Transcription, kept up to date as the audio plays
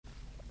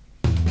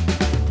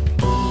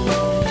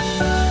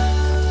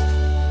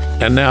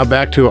And now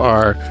back to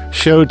our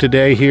show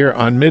today here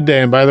on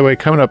Midday. And by the way,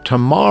 coming up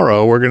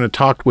tomorrow, we're going to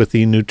talk with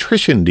the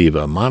nutrition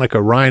diva, Monica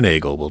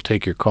Reinagel. We'll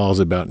take your calls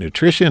about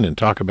nutrition and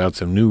talk about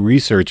some new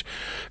research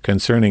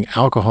concerning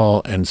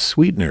alcohol and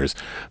sweeteners.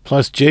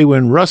 Plus,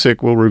 Jaywin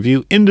Russick will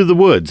review Into the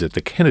Woods at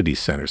the Kennedy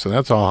Center. So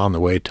that's all on the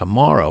way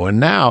tomorrow. And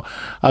now,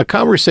 a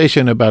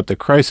conversation about the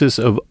crisis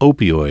of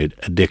opioid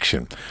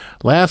addiction.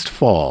 Last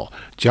fall,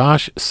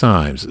 Josh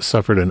Symes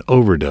suffered an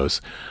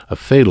overdose, a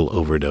fatal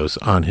overdose,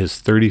 on his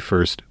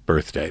 31st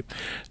birthday.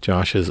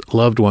 Josh's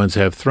loved ones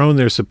have thrown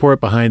their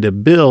support behind a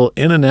bill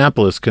in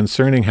Annapolis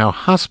concerning how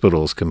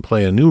hospitals can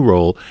play a new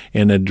role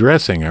in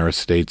addressing our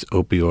state's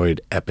opioid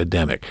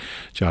epidemic.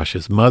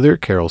 Josh's mother,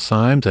 Carol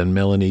Symes, and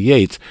Melanie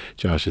Yates,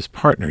 Josh's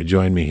partner,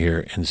 join me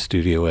here in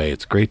Studio A.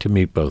 It's great to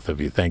meet both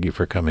of you. Thank you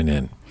for coming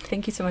in.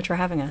 Thank you so much for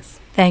having us.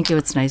 Thank you.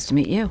 It's nice to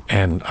meet you.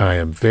 And I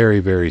am very,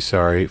 very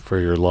sorry for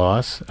your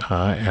loss,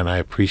 and I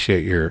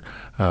appreciate your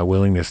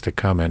willingness to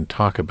come and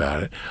talk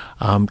about it.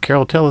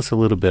 Carol, tell us a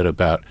little bit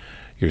about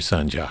your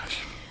son,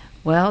 Josh.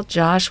 Well,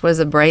 Josh was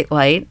a bright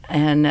light,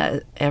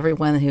 and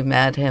everyone who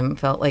met him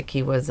felt like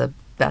he was a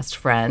best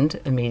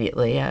friend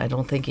immediately. I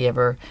don't think he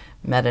ever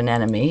met an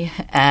enemy.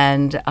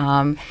 And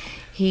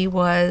he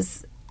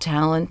was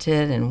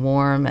talented and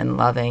warm and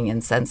loving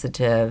and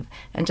sensitive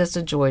and just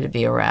a joy to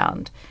be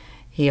around.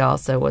 He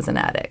also was an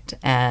addict,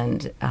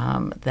 and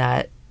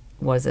that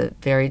was a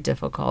very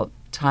difficult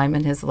time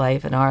in his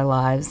life and our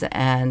lives,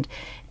 and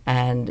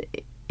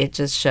it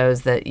just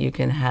shows that you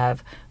can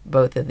have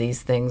both of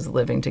these things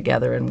living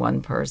together in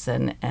one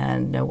person,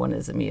 and no one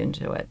is immune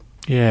to it.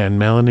 Yeah, and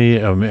Melanie,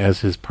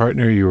 as his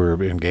partner, you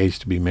were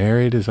engaged to be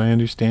married, as I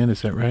understand.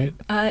 Is that right?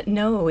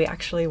 No, we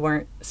actually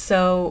weren't.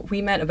 So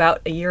we met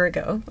about a year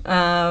ago,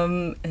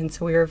 and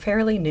so we were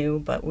fairly new,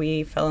 but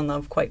we fell in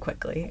love quite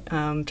quickly.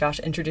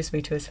 Josh introduced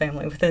me to his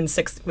family within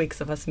 6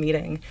 weeks of us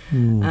meeting,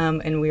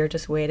 and we were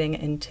just waiting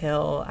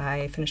until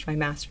I finished my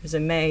master's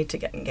in May to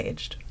get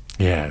engaged.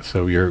 Yeah,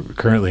 so you're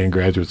currently in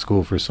graduate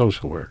school for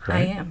social work,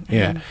 right? I am.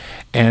 Yeah,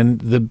 and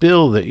the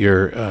bill that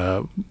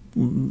you're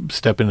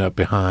stepping up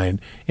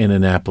behind in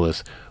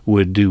Annapolis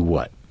would do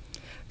what?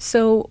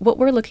 So what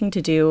we're looking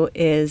to do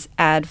is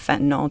add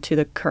fentanyl to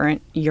the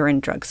current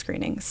urine drug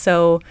screening.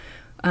 So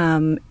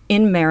in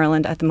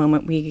Maryland at the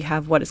moment, we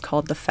have what is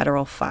called the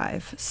Federal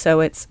 5. So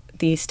it's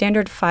the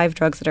standard 5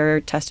 drugs that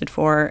are tested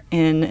for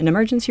in an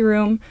emergency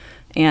room,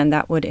 and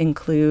that would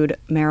include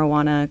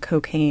marijuana,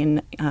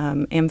 cocaine,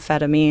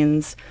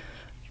 amphetamines,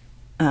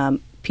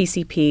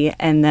 PCP,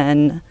 and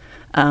then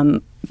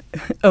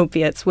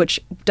opiates, which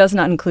does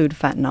not include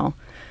fentanyl.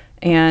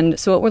 And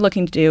so what we're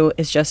looking to do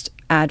is just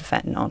add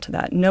fentanyl to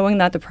that, knowing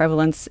that the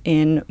prevalence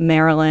in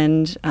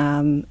Maryland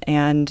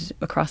and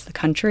across the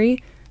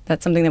country,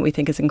 that's something that we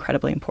think is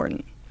incredibly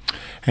important.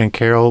 And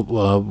Carol,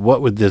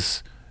 what would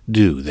this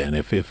do then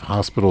if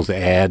hospitals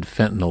add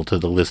fentanyl to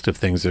the list of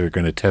things they're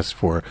going to test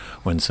for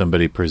when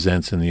somebody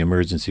presents in the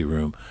emergency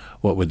room?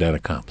 What would that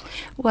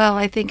accomplish? Well,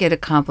 I think it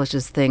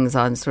accomplishes things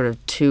on sort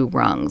of 2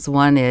 rungs.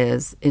 One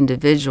is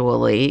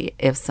individually,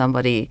 if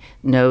somebody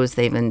knows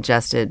they've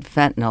ingested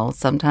fentanyl,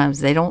 sometimes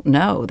they don't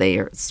know they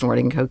are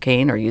snorting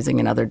cocaine or using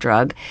another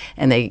drug,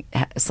 and they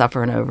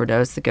suffer an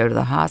overdose to go to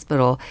the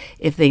hospital.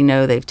 If they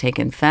know they've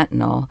taken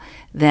fentanyl,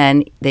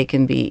 then they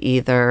can be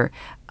either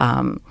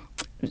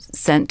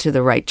sent to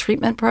the right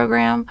treatment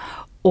program,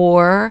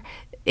 or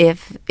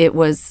if it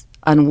was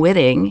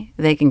unwitting,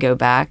 they can go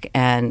back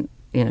and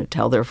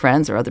tell their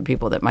friends or other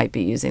people that might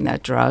be using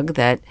that drug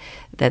that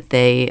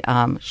they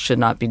should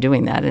not be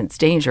doing that, and it's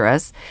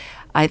dangerous.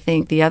 I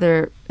think the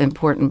other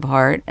important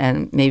part,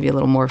 and maybe a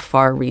little more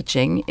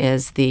far-reaching,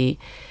 is the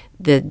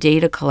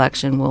data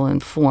collection will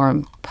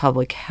inform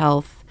public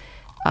health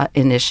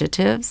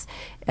initiatives,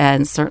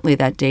 and certainly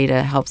that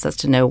data helps us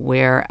to know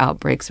where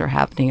outbreaks are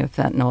happening of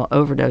fentanyl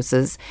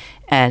overdoses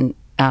and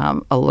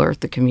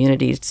alert the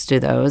communities to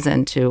those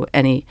and to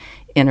any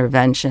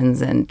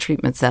interventions and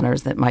treatment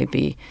centers that might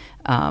be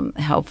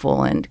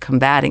helpful in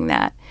combating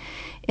that.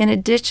 In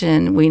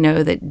addition, we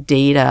know that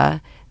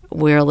data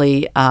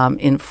really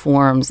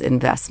informs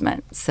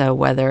investment. So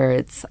whether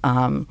it's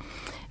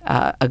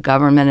a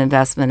government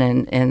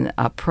investment in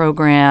a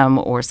program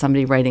or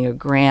somebody writing a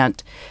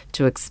grant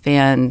to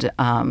expand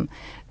an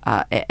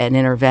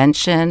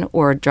intervention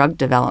or drug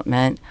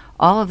development,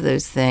 all of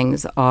those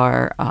things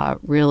are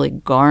really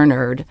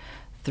garnered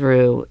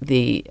through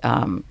the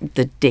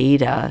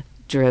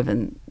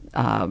data-driven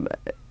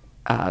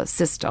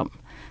system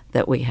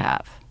that we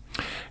have.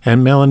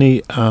 And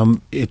Melanie,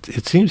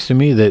 it seems to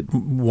me that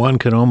one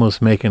could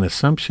almost make an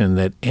assumption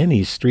that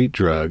any street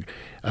drug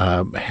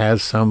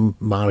has some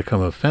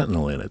modicum of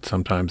fentanyl in it,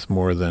 sometimes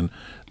more than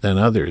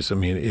others. I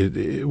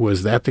mean,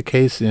 was that the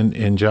case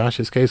in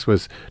Josh's case?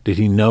 Did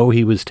he know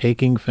he was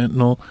taking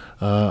fentanyl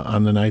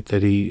on the night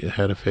that he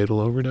had a fatal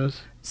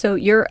overdose? So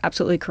you're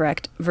absolutely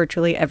correct.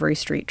 Virtually every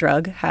street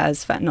drug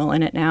has fentanyl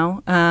in it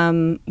now.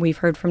 We've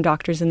heard from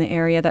doctors in the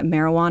area that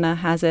marijuana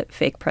has it,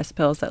 fake press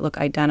pills that look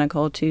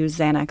identical to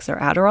Xanax or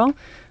Adderall.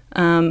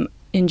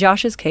 In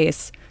Josh's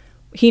case,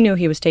 he knew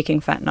he was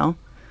taking fentanyl.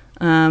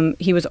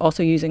 He was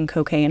also using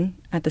cocaine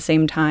at the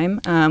same time.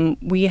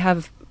 We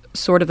have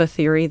sort of a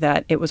theory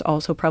that it was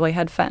also probably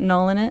had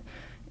fentanyl in it,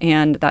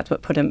 and that's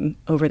what put him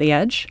over the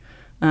edge.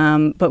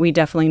 But we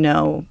definitely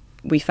know,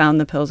 we found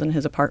the pills in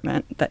his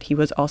apartment, that he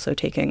was also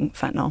taking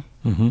fentanyl.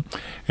 Mm-hmm.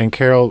 And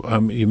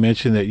Carol, you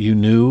mentioned that you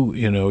knew,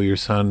 your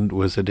son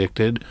was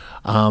addicted.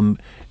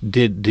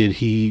 Did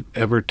he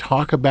ever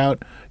talk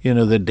about,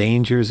 the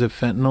dangers of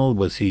fentanyl?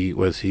 Was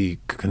he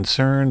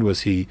concerned?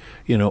 Was he,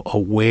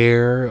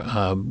 aware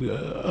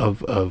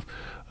of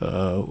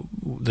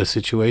the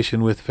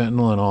situation with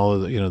fentanyl and all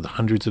of the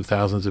hundreds of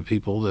thousands of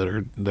people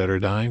that are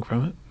dying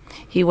from it?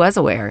 He was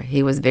aware.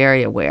 He was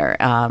very aware.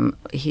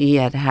 He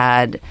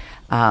had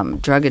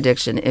drug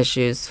addiction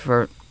issues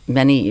for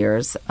many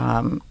years,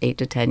 8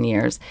 to 10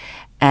 years,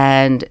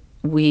 and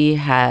we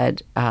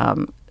had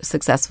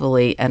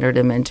successfully entered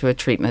him into a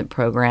treatment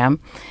program,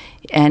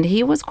 and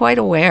he was quite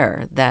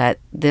aware that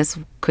this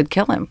could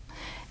kill him.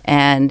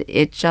 And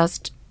it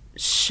just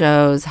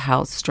shows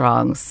how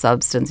strong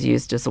substance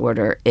use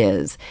disorder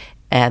is,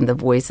 and the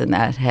voice in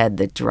that head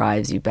that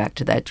drives you back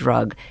to that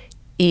drug,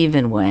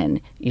 even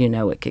when you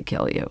know it could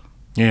kill you.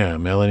 Yeah,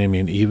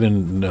 Melanie,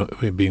 even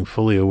being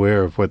fully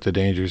aware of what the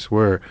dangers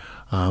were,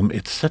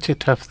 it's such a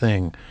tough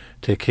thing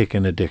to kick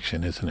an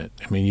addiction, isn't it?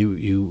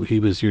 He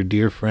was your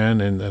dear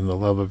friend and the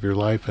love of your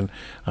life, and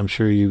I'm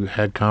sure you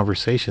had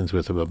conversations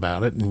with him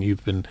about it, and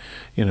you've been,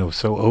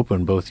 so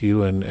open, both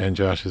you and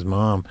Josh's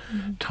mom,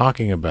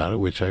 talking about it,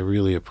 which I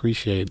really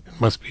appreciate.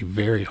 It must be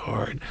very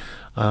hard.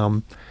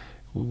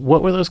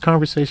 What were those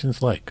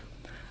conversations like?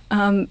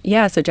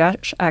 So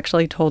Josh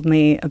actually told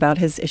me about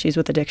his issues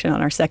with addiction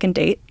on our second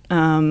date.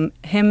 Him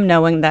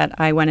knowing that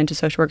I went into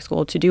social work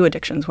school to do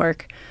addictions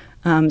work.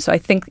 So I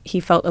think he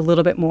felt a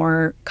little bit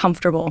more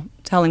comfortable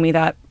telling me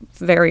that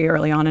very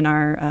early on in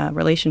our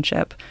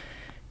relationship.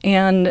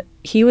 And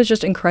he was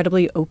just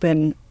incredibly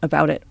open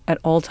about it at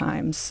all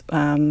times,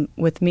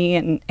 with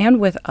me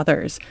and with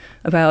others,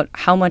 about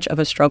how much of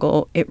a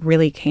struggle it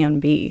really can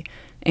be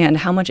and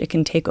how much it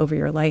can take over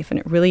your life. And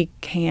it really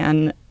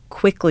can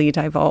quickly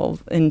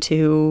devolve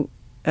into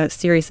a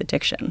serious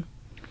addiction.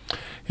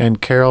 And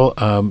Carol,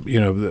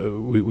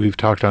 we've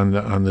talked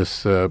on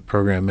this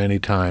program many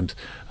times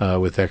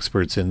with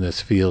experts in this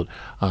field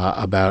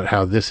about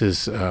how this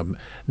is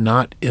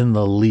not in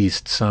the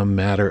least some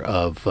matter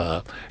of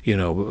a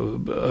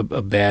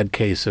bad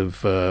case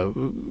of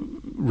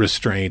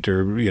restraint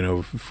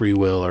or free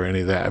will or any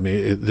of that.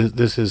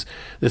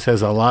 This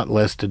has a lot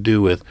less to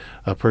do with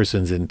a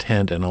person's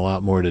intent and a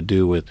lot more to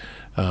do with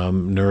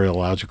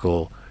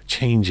neurological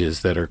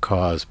changes that are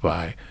caused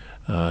by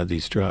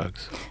these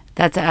drugs.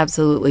 That's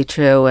absolutely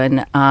true.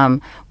 And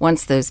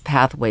once those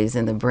pathways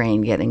in the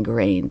brain get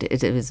ingrained,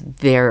 it is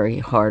very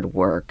hard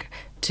work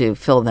to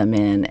fill them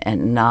in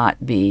and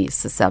not be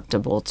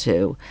susceptible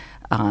to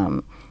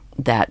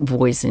that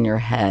voice in your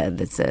head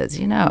that says,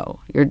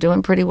 you're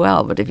doing pretty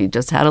well, but if you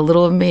just had a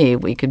little of me,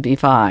 we could be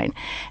fine.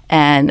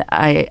 And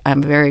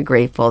I'm very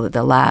grateful that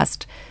the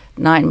last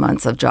 9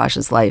 months of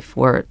Josh's life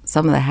were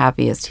some of the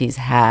happiest he's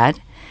had.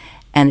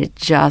 And it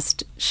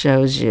just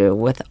shows you,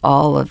 with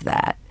all of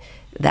that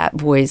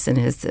voice in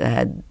his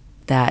head,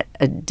 that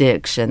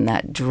addiction,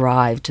 that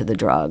drive to the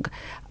drug,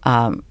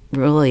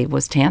 really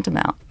was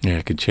tantamount. Yeah,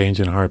 it could change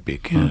in a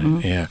heartbeat,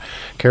 can't it? Yeah.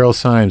 Carol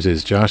Symes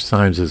is Josh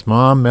Symes'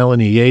 mom.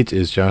 Melanie Yates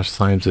is Josh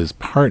Symes'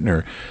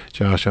 partner.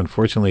 Josh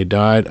unfortunately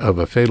died of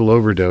a fatal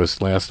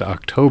overdose last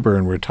October,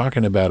 and we're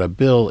talking about a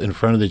bill in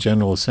front of the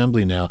General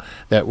Assembly now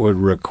that would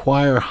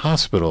require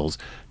hospitals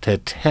to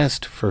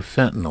test for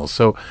fentanyl.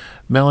 So,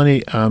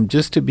 Melanie,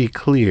 just to be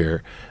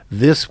clear,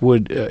 this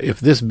would, if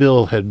this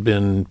bill had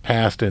been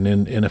passed and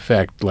in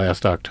effect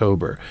last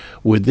October,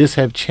 would this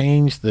have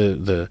changed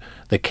the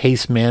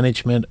case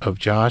management of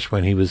Josh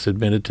when he was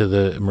admitted to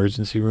the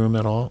emergency room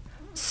at all?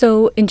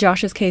 So in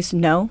Josh's case,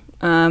 no.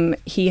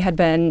 He had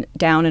been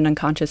down and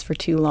unconscious for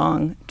too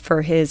long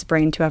for his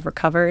brain to have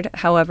recovered.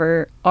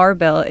 However, our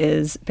bill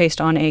is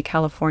based on a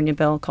California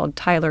bill called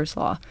Tyler's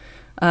Law.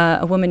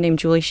 A woman named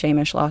Julie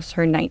Shamish lost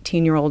her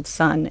 19-year-old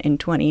son in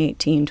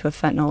 2018 to a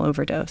fentanyl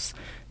overdose.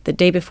 The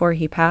day before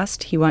he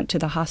passed, he went to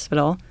the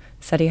hospital,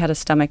 said he had a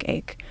stomach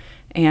ache.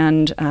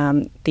 And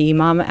the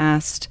mom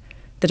asked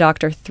the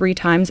doctor 3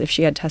 times if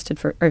he had tested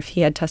for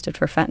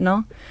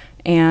fentanyl.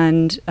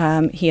 And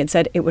he had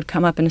said it would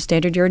come up in a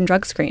standard urine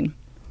drug screen.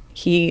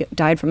 He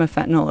died from a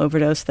fentanyl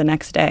overdose the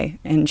next day,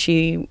 and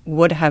she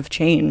would have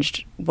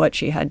changed what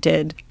she had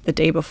did the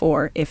day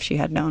before if she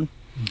had known.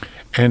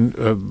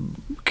 And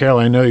Carol,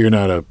 I know you're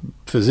not a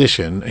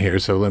physician here,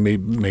 so let me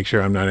make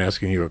sure I'm not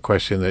asking you a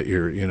question that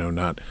you're,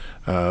 not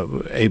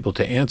able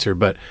to answer.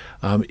 But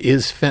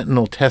is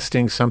fentanyl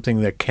testing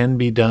something that can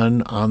be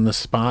done on the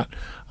spot?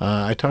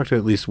 I talked to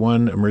at least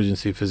one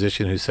emergency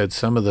physician who said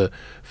some of the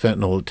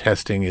fentanyl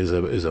testing is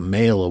a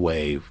mail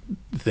away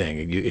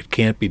thing. It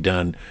can't be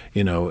done,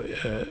 in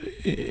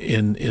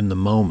the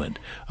moment.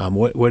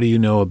 What do you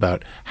know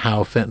about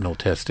how fentanyl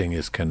testing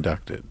is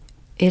conducted?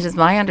 It is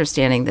my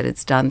understanding that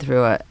it's done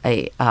through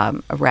a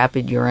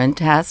rapid urine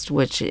test,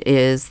 which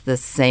is the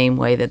same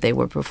way that they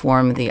would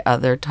perform the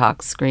other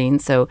tox screen.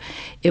 So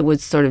it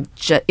would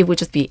it would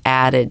just be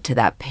added to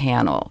that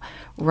panel.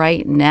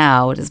 Right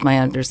now, it is my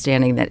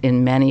understanding that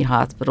in many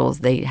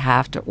hospitals they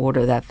have to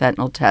order that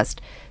fentanyl test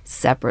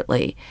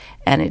separately,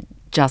 and it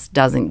just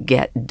doesn't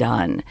get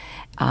done.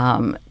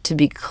 To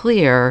be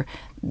clear,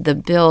 the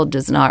bill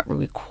does not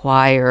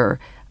require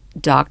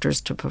doctors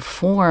to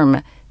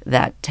perform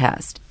that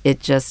test. It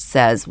just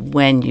says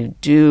when you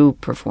do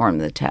perform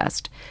the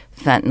test,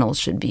 fentanyl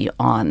should be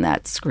on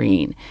that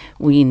screen.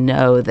 We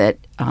know that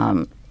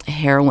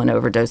heroin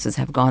overdoses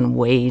have gone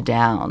way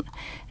down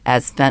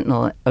as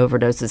fentanyl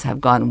overdoses have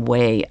gone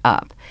way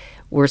up.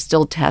 We're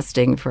still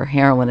testing for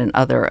heroin and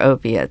other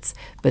opiates,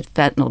 but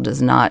fentanyl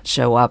does not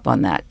show up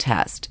on that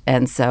test.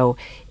 And so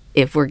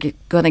if we're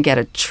going to get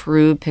a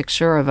true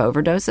picture of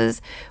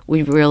overdoses,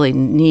 we really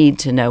need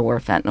to know where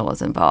fentanyl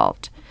is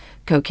involved.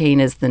 Cocaine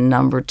is the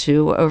number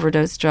 2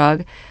 overdose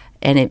drug,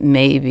 and it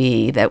may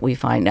be that we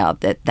find out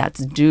that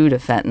that's due to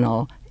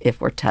fentanyl if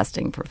we're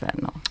testing for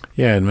fentanyl.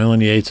 Yeah, and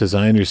Melanie Yates, as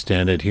I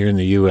understand it, here in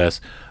the U.S.,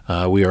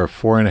 we are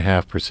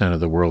 4.5% of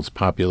the world's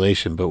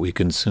population, but we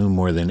consume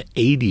more than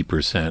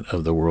 80%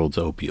 of the world's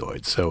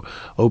opioids. So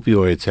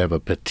opioids have a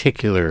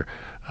particular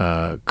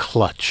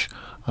clutch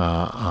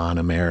on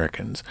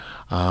Americans.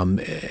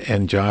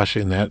 And Josh,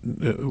 in that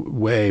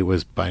way,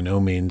 was by no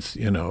means,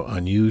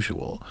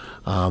 unusual.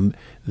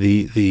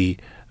 The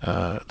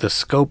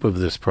scope of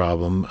this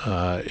problem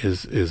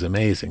is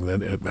amazing.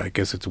 I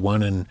guess it's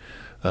 1 in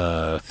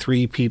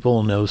 3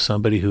 people know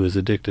somebody who is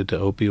addicted to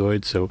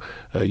opioids. So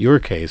your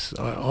case,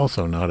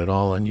 also not at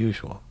all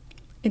unusual.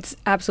 It's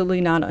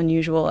absolutely not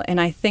unusual.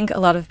 And I think a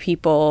lot of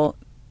people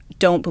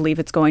don't believe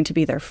it's going to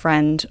be their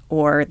friend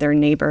or their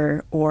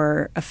neighbor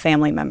or a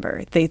family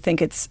member. They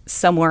think it's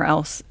somewhere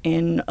else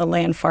in a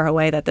land far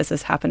away that this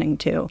is happening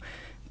to.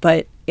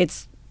 But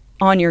it's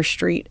on your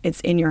street,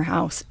 it's in your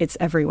house, it's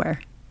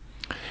everywhere.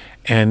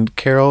 And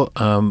Carol,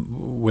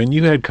 when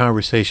you had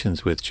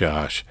conversations with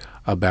Josh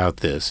about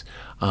this,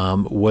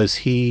 was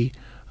he,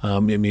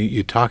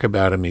 you talk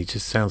about him, he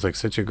just sounds like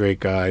such a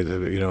great guy,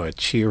 a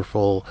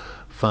cheerful,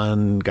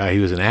 fun guy. He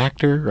was an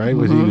actor, right?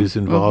 Mm-hmm. He was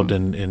involved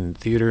in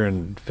theater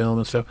and film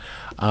and stuff.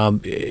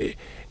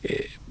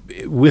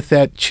 With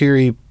that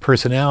cheery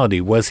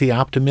personality, was he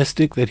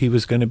optimistic that he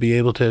was going to be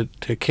able to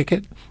kick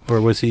it?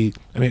 Or was he,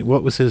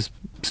 what was his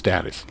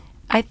status?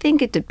 I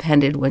think it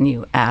depended when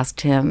you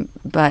asked him,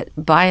 but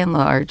by and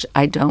large,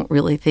 I don't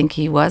really think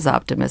he was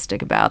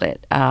optimistic about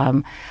it.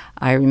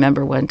 I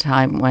remember one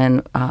time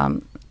when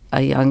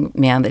a young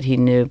man that he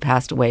knew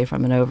passed away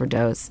from an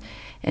overdose,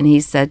 and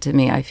he said to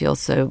me, "I feel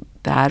so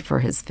bad for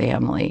his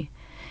family."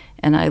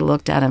 And I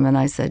looked at him and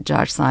I said,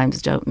 "Josh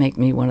Symes, don't make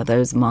me one of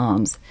those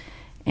moms."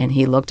 And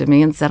he looked at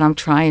me and said, "I'm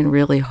trying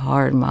really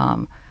hard,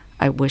 Mom.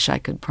 I wish I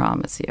could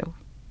promise you."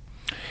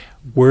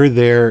 Were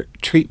there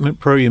treatment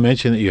you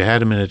mentioned that you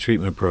had him in a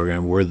treatment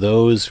program. Were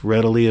those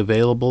readily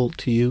available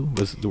to you?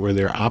 Were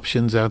there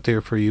options out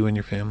there for you and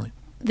your family?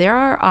 There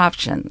are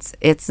options.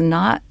 It's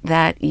not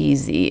that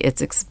easy.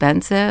 It's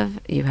expensive.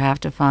 You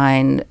have to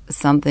find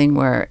something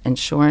where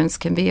insurance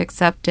can be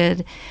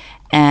accepted.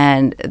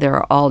 And there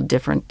are all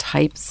different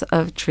types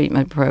of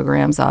treatment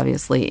programs,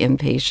 obviously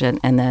inpatient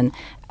and then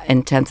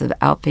intensive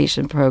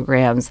outpatient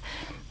programs.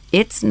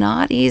 It's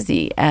not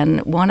easy.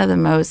 And one of the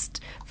most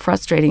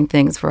frustrating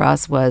things for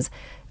us was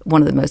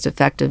one of the most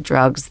effective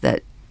drugs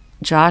that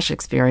Josh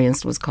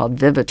experienced was called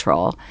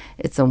Vivitrol.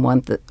 It's a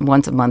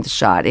once-a-month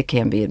shot. It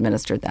can be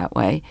administered that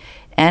way.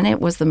 And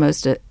it was the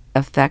most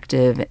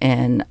effective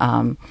in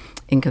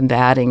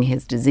combating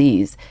his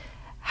disease.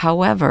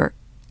 However,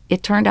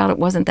 it turned out it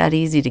wasn't that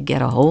easy to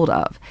get a hold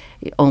of.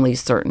 Only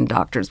certain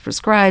doctors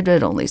prescribed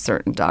it, only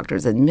certain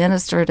doctors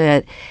administered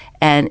it,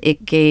 and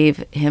it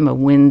gave him a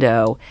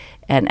window.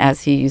 And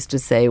as he used to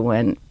say,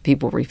 when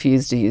people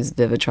refuse to use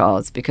Vivitrol,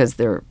 it's because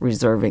they're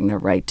reserving their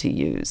right to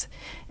use.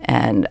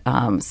 And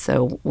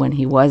so when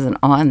he wasn't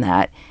on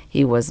that,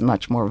 he was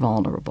much more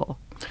vulnerable.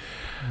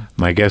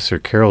 My guests are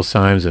Carol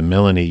Symes and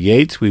Melanie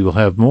Yates. We will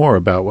have more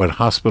about what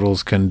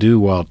hospitals can do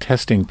while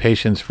testing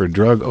patients for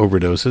drug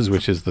overdoses,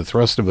 which is the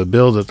thrust of a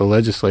bill that the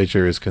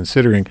legislature is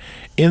considering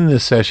in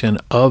this session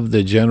of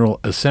the General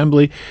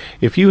Assembly.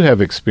 If you have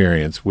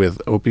experience with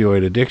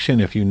opioid addiction,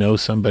 if you know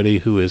somebody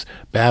who is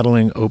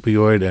battling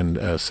opioid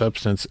and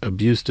substance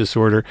abuse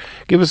disorder,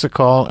 give us a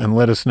call and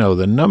let us know.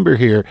 The number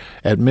here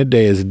at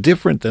Midday is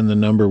different than the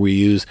number we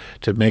use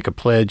to make a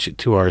pledge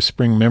to our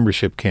spring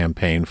membership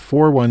campaign,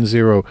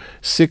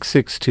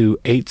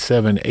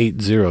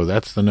 410-662-8780.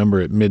 That's the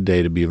number at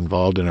Midday to be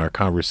involved in our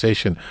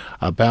conversation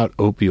about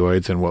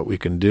opioids and what we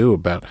can do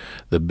about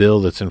the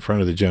bill that's in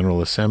front of the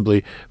General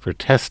Assembly for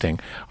testing.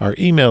 Our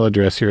email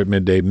address here at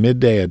Midday,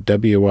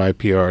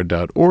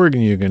 midday@wypr.org,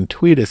 and you can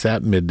tweet us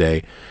at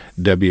Midday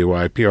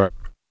WYPR.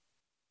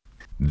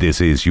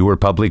 This is your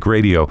public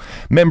radio.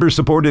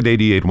 Member-supported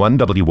 88.1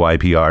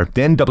 WYPR,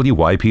 then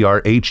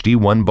WYPR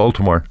HD1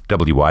 Baltimore,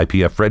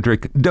 WYPF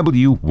Frederick,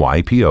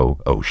 WYPO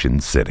Ocean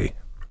City.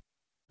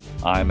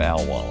 I'm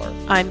Al Waller.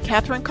 I'm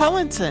Catherine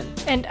Collinson.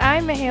 And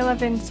I'm Mihaela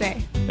Vince.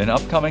 In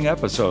upcoming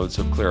episodes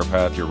of Clear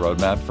Path, Your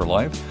Roadmap for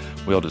Life,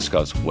 we'll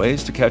discuss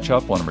ways to catch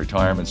up on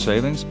retirement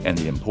savings and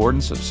the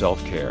importance of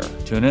self-care.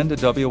 Tune in to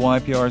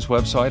WYPR's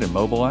website and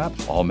mobile app,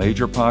 all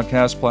major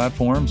podcast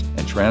platforms,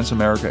 and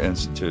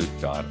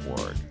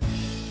transamericainstitute.org.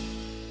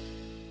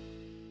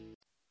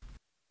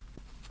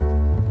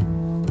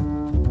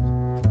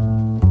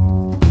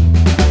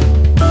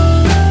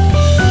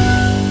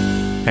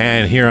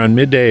 And here on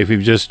Midday, if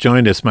you've just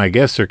joined us, my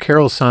guests are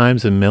Carol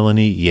Symes and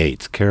Melanie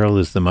Yates. Carol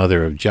is the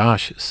mother of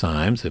Josh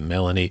Symes, and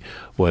Melanie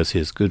was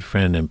his good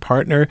friend and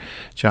partner.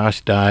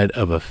 Josh died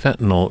of a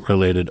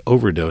fentanyl-related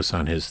overdose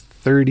on his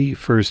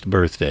 31st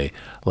birthday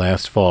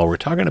last fall. We're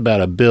talking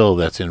about a bill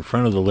that's in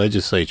front of the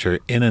legislature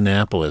in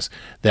Annapolis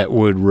that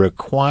would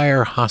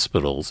require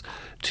hospitals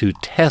to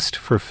test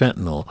for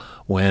fentanyl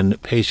when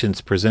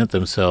patients present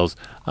themselves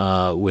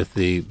with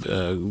the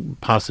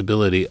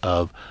possibility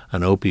of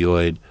an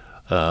opioid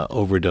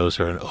overdose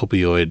or an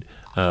opioid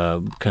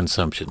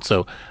consumption.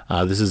 So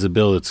this is a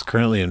bill that's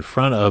currently in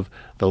front of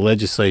the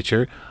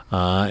legislature.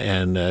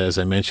 And as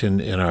I mentioned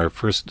in our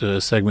first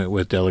segment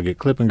with Delegate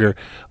Clippinger,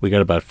 we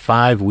got about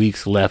 5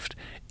 weeks left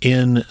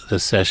in the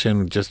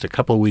session, just a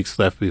couple of weeks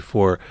left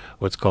before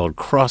what's called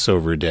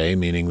crossover day,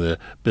 meaning the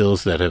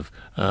bills that have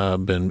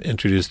been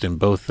introduced in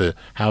both the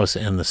House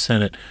and the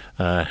Senate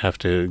have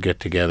to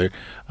get together.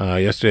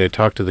 Yesterday I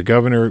talked to the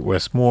governor,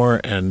 Wes Moore,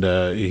 and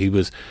he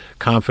was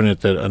confident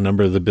that a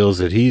number of the bills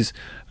that he's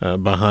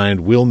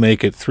behind will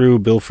make it through.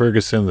 Bill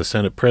Ferguson, the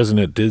Senate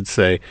president, did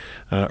say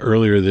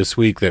earlier this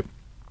week that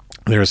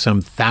there are some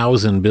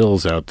 1,000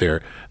 bills out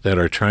there that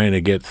are trying to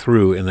get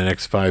through in the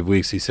next 5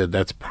 weeks. He said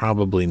that's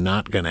probably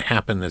not going to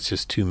happen. That's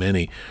just too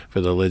many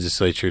for the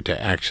legislature to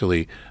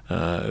actually,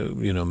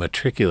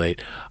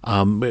 matriculate.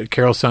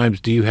 Carol Symes,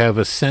 do you have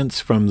a sense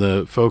from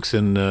the folks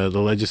in the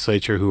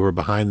legislature who are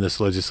behind this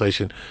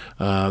legislation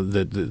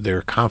that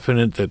they're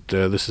confident that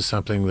this is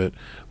something that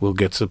will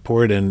get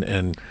support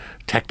and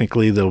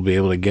technically they'll be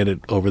able to get it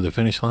over the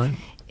finish line?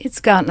 It's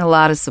gotten a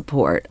lot of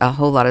support, a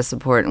whole lot of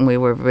support, and we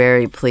were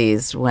very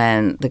pleased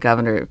when the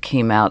governor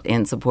came out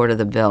in support of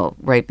the bill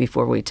right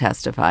before we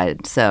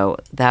testified. So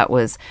that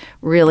was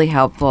really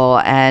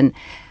helpful, and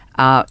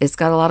it's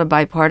got a lot of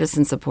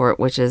bipartisan support,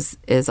 which is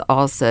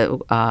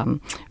also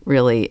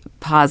really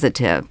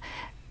positive.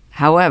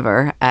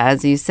 However,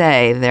 as you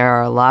say, there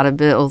are a lot of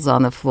bills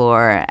on the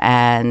floor,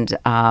 and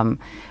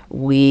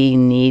we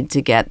need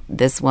to get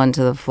this one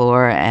to the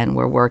floor, and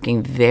we're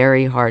working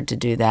very hard to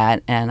do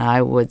that. And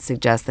I would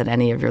suggest that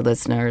any of your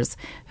listeners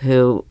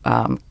who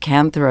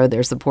can throw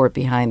their support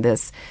behind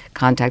this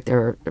contact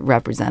their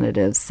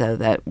representatives so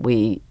that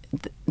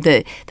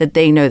that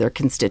they know their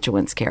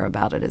constituents care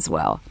about it as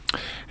well.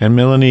 And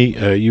Melanie,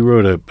 you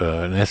wrote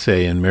an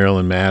essay in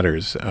Maryland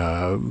Matters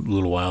a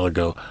little while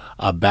ago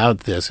about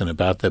this and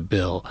about the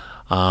bill.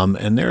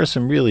 And there are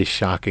some really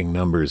shocking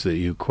numbers that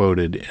you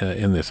quoted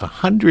in this.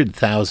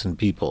 100,000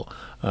 people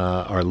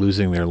are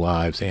losing their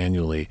lives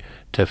annually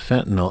to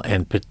fentanyl,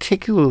 and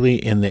particularly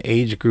in the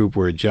age group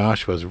where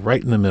Josh was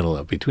right in the middle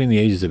of, between the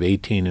ages of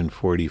 18 and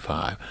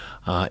 45.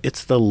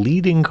 It's the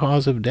leading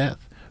cause of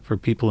death for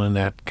people in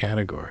that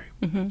category.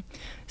 Mm-hmm.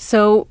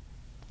 So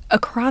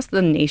across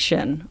the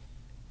nation,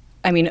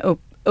 I mean,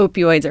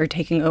 opioids are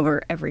taking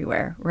over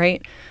everywhere,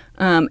 right?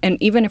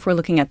 And even if we're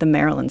looking at the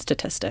Maryland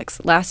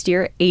statistics, last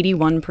year,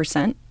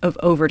 81% of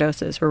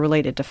overdoses were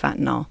related to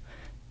fentanyl.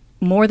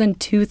 More than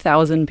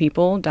 2,000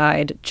 people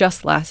died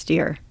just last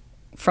year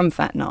from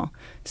fentanyl.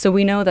 So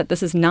we know that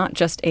this is not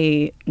just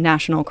a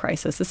national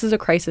crisis. This is a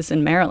crisis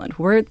in Maryland.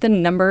 We're the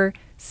number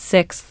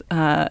 6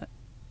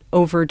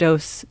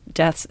 overdose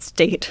deaths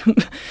state.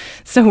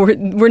 So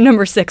we're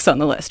number 6 on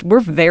the list. We're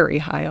very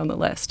high on the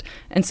list.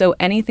 And so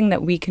anything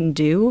that we can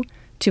do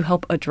to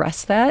help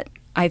address that,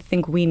 I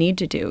think we need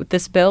to do.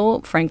 This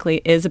bill,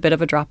 frankly, is a bit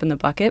of a drop in the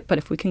bucket, but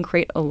if we can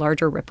create a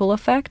larger ripple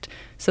effect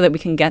so that we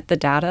can get the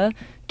data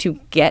to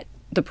get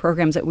the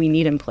programs that we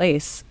need in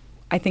place,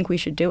 I think we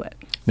should do it.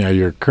 Now,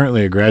 you're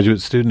currently a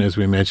graduate student, as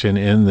we mentioned,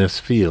 in this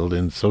field,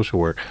 in social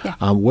work.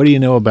 Yeah. What do you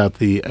know about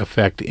the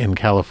effect in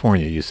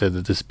California? You said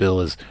that this bill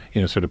is,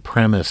 sort of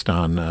premised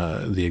on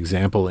the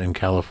example in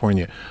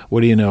California.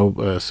 What do you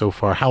know so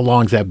far? How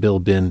long has that bill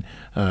been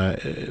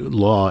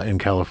law in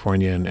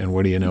California, and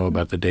what do you know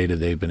about the data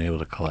they've been able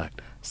to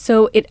collect?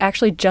 So it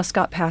actually just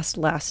got passed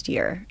last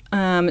year.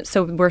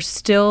 So we're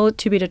still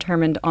to be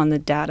determined on the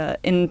data.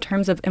 In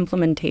terms of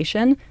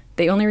implementation,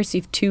 they only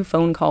received 2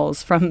 phone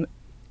calls from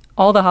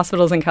all the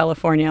hospitals in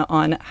California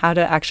on how to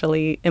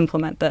actually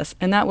implement this.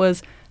 And that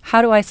was,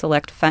 how do I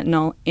select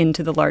fentanyl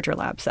into the larger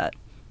lab set?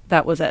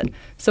 That was it.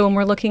 So when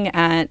we're looking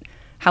at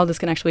how this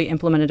can actually be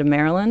implemented in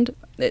Maryland,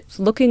 it's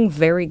looking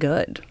very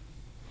good.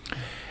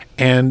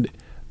 And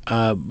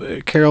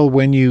Carol,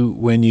 when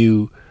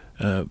you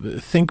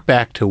think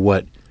back to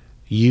what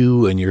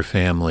you and your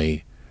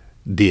family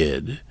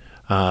did,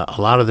 a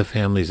lot of the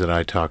families that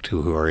I talk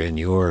to who are in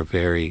your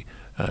very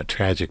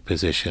tragic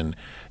position,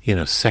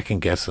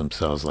 second guess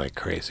themselves like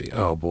crazy.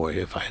 Oh boy,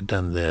 if I had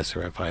done this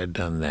or if I had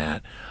done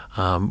that.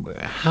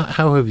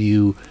 How have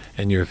you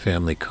and your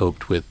family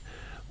coped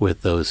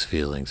with those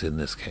feelings in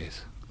this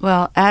case?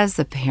 Well, as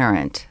a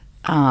parent,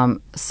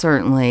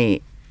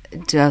 certainly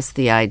just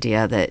the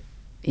idea that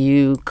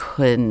you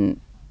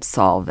couldn't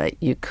solve it,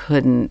 you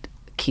couldn't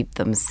keep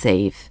them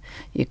safe,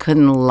 you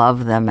couldn't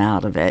love them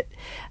out of it,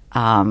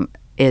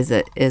 is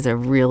a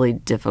really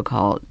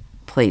difficult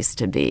place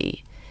to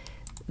be.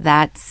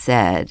 That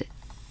said,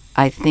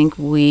 I think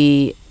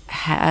we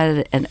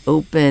had an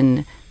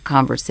open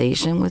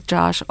conversation with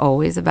Josh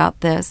always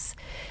about this.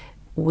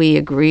 We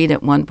agreed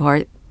at one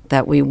part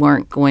that we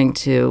weren't going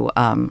to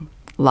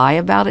lie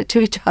about it to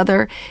each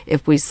other.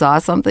 If we saw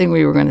something,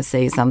 we were going to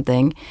say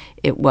something.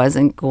 It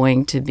wasn't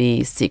going to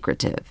be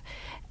secretive.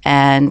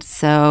 And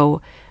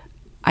so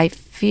I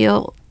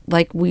feel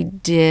like we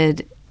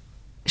did,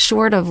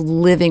 short of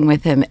living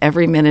with him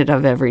every minute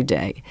of every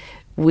day,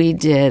 we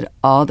did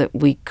all that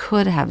we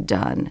could have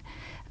done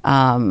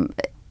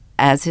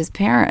as his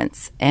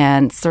parents.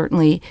 And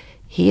certainly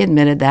he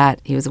admitted that.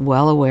 He was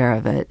well aware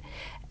of it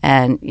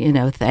and,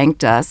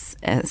 thanked us,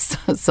 as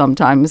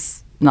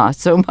sometimes not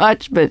so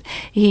much, but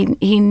he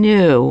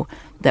knew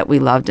that we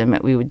loved him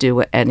and we would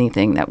do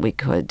anything that we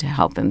could to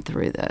help him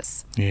through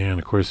this. Yeah, and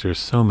of course there's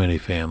so many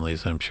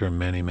families, I'm sure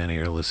many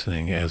are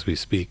listening as we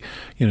speak,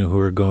 who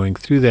are going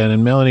through that.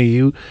 And Melanie,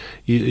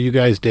 you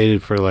guys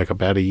dated for like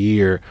about a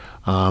year,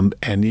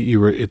 and you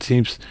were, it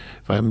seems,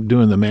 if I'm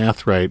doing the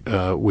math right,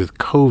 with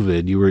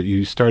COVID,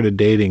 you started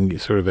dating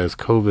sort of as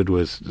COVID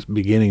was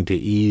beginning to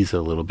ease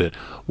a little bit.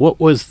 What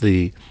was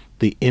the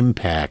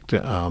impact,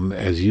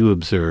 as you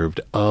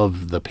observed,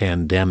 of the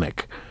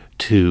pandemic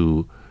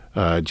to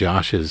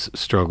Josh's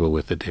struggle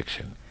with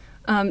addiction?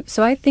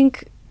 So I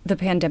think the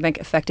pandemic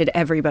affected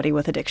everybody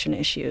with addiction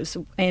issues.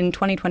 In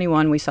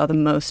 2021, we saw the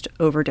most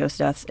overdose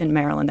deaths in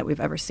Maryland that we've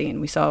ever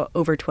seen. We saw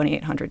over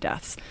 2,800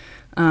 deaths.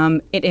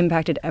 It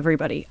impacted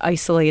everybody.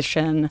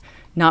 Isolation,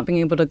 not being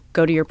able to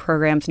go to your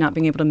programs, not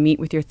being able to meet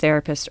with your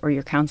therapist or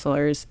your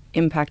counselors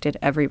impacted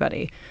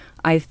everybody.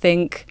 I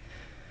think,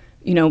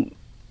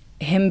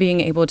 him being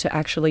able to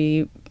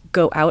actually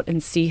go out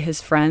and see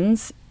his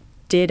friends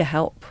did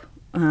help.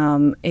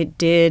 It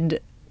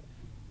did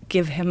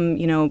give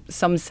him,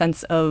 some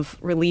sense of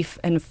relief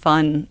and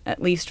fun,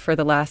 at least for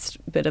the last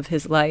bit of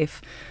his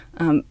life.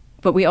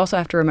 But we also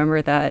have to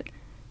remember that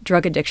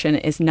drug addiction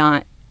is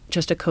not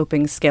just a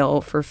coping skill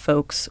for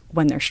folks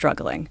when they're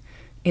struggling.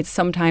 It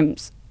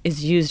sometimes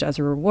is used as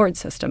a reward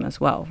system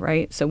as well,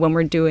 right? So when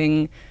we're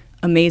doing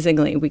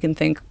amazingly, we can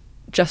think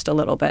just a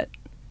little bit,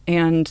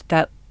 and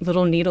that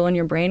little needle in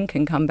your brain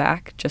can come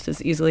back just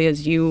as easily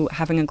as you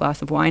having a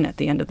glass of wine at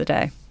the end of the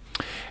day.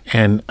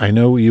 And I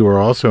know you are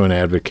also an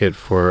advocate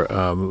for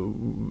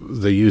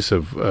the use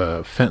of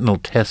fentanyl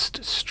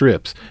test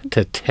strips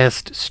to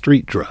test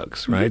street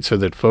drugs, right? So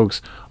that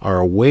folks are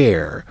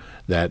aware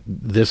that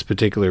this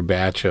particular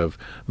batch of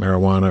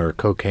marijuana or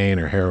cocaine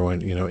or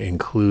heroin,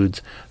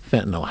 includes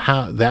fentanyl.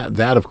 How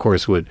that of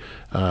course would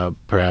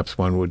perhaps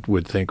one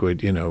would think would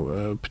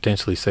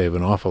potentially save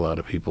an awful lot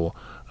of people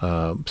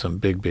some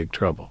big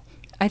trouble.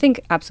 I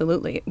think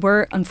absolutely.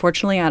 We're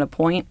unfortunately at a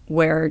point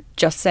where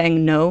just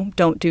saying no,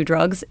 don't do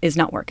drugs is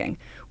not working.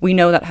 We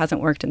know that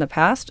hasn't worked in the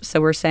past, so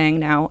we're saying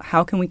now,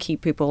 how can we keep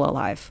people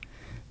alive?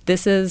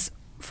 This is,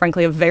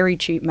 frankly, a very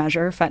cheap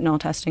measure, fentanyl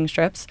testing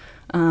strips,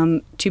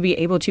 to be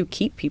able to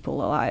keep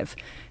people alive.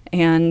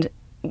 And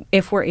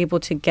if we're able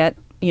to get,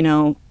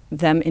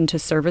 them into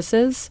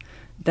services,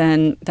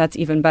 then that's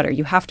even better.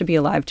 You have to be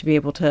alive to be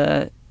able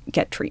to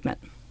get treatment.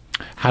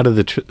 How do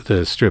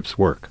the strips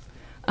work?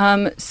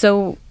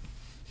 So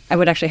I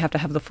would actually have to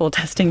have the full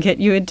testing kit.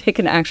 You would take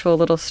an actual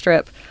little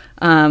strip,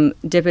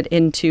 dip it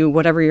into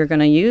whatever you're going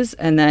to use,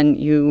 and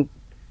then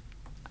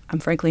I'm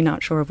frankly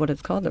not sure of what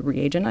it's called, the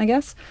reagent, I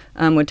guess,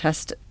 would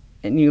test,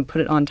 and you put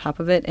it on top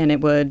of it, and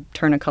it would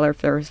turn a color if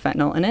there was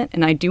fentanyl in it.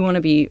 And I do want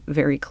to be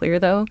very clear,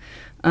 though,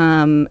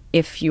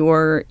 if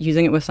you're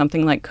using it with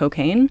something like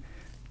cocaine,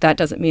 that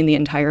doesn't mean the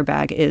entire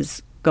bag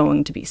is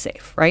going to be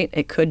safe, right?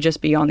 It could just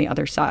be on the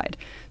other side.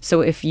 So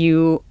if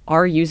you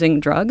are using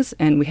drugs,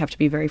 and we have to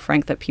be very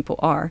frank that people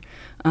are,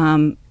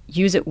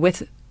 use it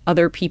with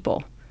other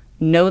people.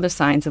 Know the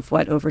signs of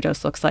what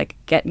overdose looks like.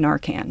 Get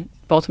Narcan.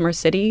 Baltimore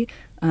City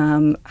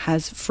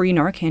has free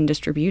Narcan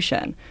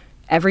distribution.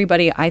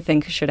 Everybody, I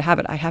think, should have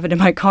it. I have it in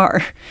my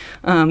car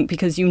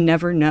because you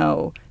never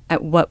know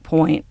at what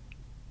point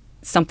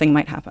something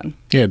might happen.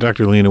 Yeah,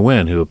 Dr. Lena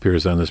Wen, who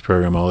appears on this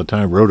program all the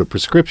time, wrote a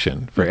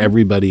prescription for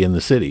everybody in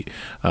the city.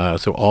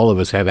 So all of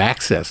us have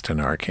access to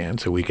Narcan,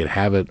 so we could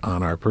have it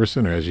on our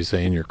person, or as you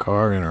say, in your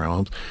car, in our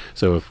homes.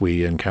 So if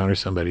we encounter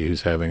somebody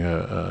who's having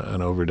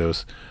an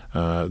overdose,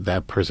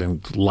 that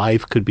person's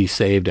life could be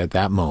saved at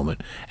that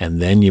moment. And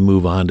then you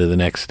move on to the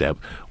next step,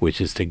 which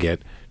is to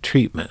get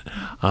treatment.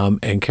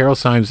 And Carol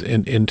Symes,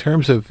 in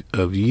terms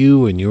of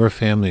you and your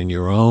family and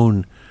your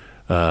own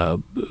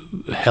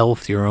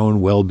health, your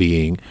own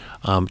well-being,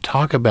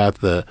 talk about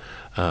the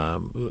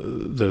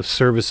the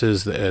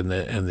services and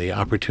the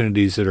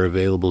opportunities that are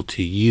available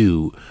to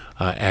you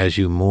as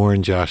you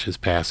mourn Josh's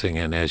passing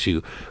and as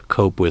you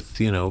cope with,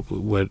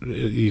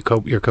 you're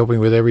coping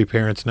with every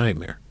parent's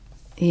nightmare.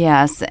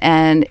 Yes,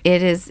 and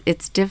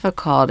it's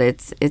difficult.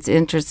 It's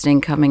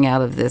interesting coming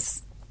out of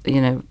this,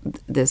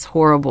 this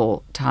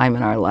horrible time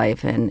in our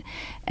life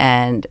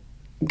and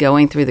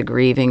going through the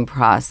grieving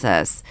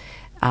process.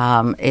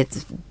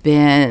 It's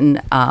been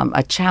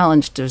a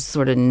challenge to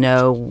sort of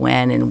know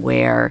when and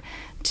where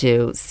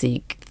to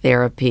seek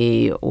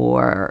therapy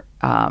or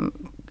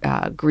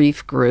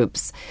grief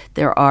groups.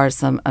 There are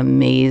some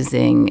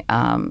amazing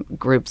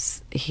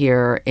groups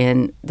here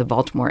in the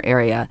Baltimore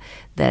area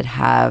that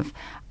have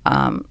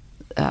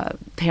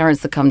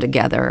parents that come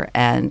together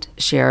and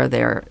share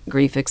their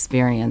grief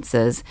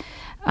experiences.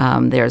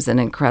 There's an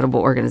incredible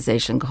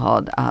organization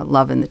called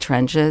Love in the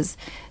Trenches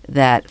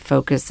that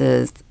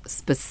focuses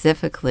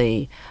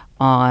specifically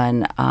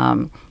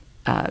on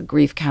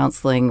grief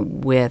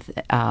counseling with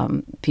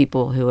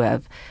people who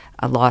have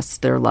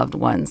lost their loved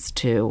ones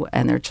to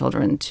and their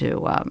children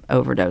to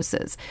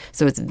overdoses.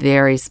 So it's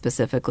very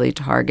specifically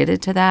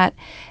targeted to that,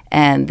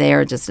 and they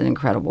are just an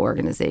incredible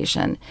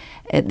organization.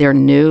 They're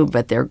new,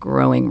 but they're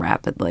growing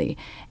rapidly,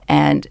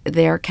 and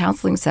their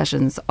counseling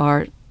sessions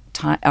are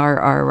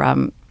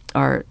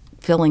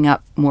filling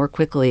up more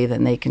quickly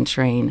than they can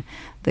train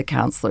the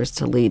counselors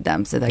to lead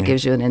them. So that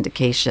gives you an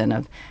indication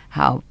of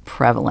how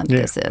prevalent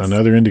this is.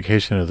 Another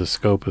indication of the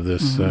scope of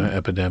this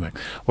epidemic.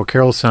 Well,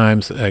 Carol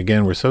Symes,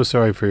 again, we're so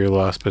sorry for your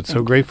loss, but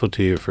so grateful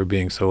to you for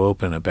being so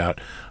open about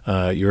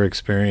your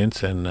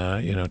experience and,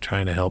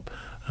 trying to help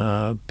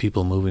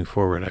people moving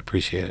forward. I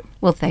appreciate it.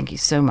 Well, thank you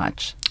so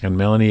much. And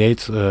Melanie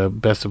Yates,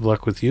 best of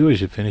luck with you as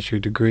you finish your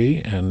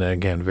degree. And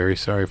again, very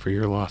sorry for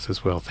your loss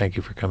as well. Thank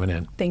you for coming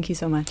in. Thank you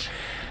so much.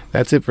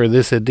 That's it for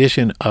this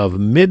edition of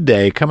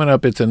Midday. Coming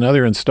up, it's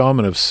another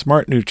installment of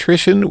Smart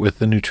Nutrition with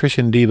the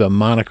nutrition diva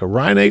Monica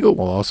Reinagel.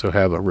 We'll also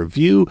have a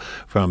review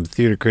from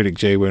theater critic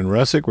J. Wynn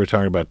Russick. We're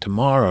talking about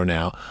tomorrow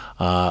now.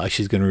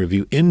 She's going to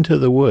review Into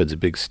the Woods, a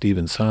big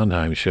Stephen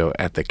Sondheim show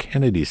at the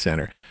Kennedy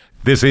Center.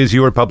 This is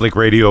Your Public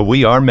Radio.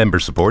 We are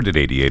member-supported,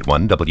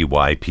 88.1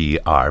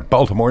 WYPR,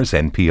 Baltimore's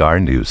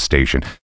NPR news station.